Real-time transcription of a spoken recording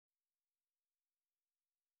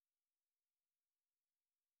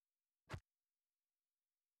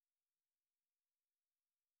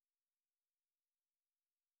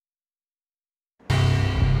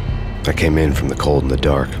I came in from the cold and the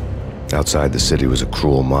dark. Outside, the city was a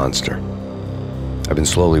cruel monster. I've been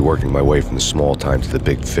slowly working my way from the small time to the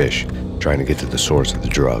big fish, trying to get to the source of the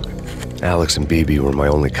drug. Alex and BB were my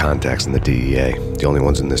only contacts in the DEA, the only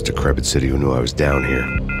ones in this decrepit city who knew I was down here.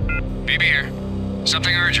 BB here.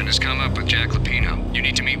 Something urgent has come up with Jack Lupino. You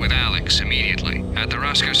need to meet with Alex immediately at the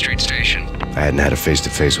Roscoe Street Station. I hadn't had a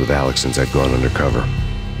face-to-face with Alex since I'd gone undercover.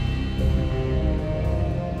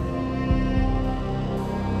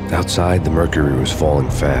 Outside, the mercury was falling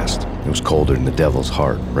fast. It was colder than the devil's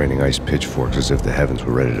heart, raining ice pitchforks as if the heavens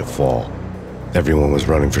were ready to fall. Everyone was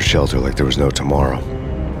running for shelter like there was no tomorrow.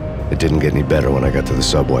 It didn't get any better when I got to the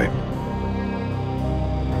subway.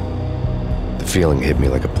 The feeling hit me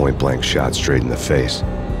like a point-blank shot straight in the face.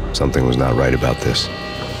 Something was not right about this.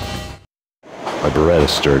 My Beretta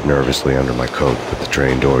stirred nervously under my coat, but the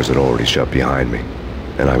train doors had already shut behind me,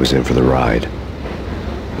 and I was in for the ride.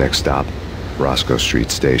 Next stop, Roscoe Street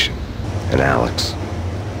Station, and Alex.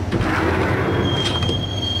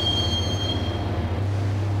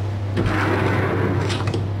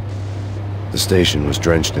 The station was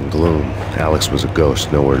drenched in gloom. Alex was a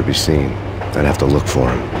ghost, nowhere to be seen. I'd have to look for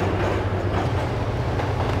him.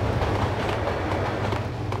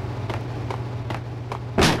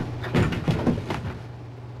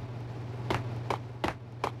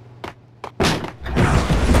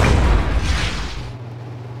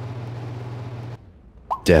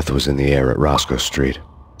 Death was in the air at Roscoe Street.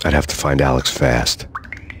 I'd have to find Alex fast.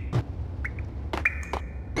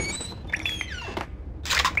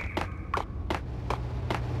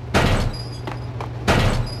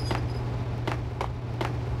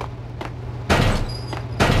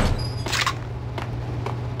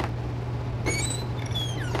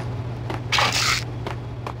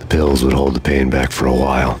 The pills would hold the pain back for a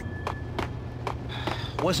while.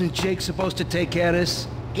 Wasn't Jake supposed to take care of this?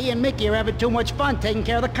 He and Mickey are having too much fun taking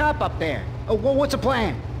care of the cop up there. Oh, well, what's the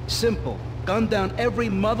plan? Simple. Gun down every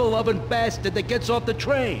mother-loving bastard that gets off the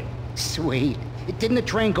train. Sweet. Didn't the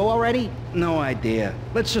train go already? No idea.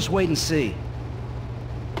 Let's just wait and see.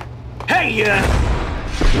 Hey,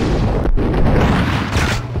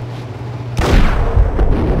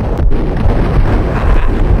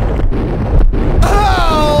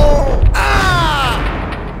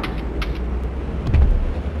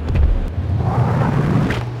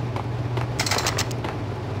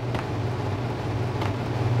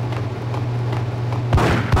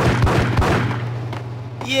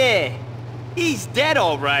 Yeah, he's dead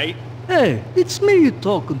all right. Hey, it's me you're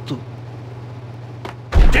talking to.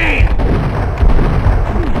 Damn!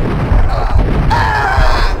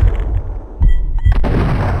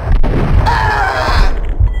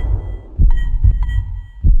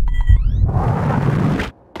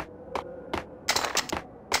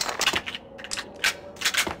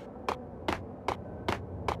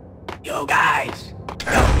 Yo guys,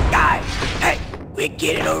 hey, we're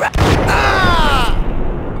getting around.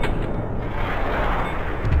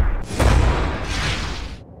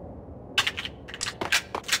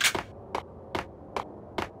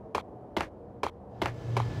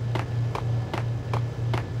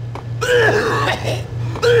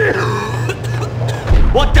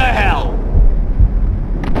 What the hell?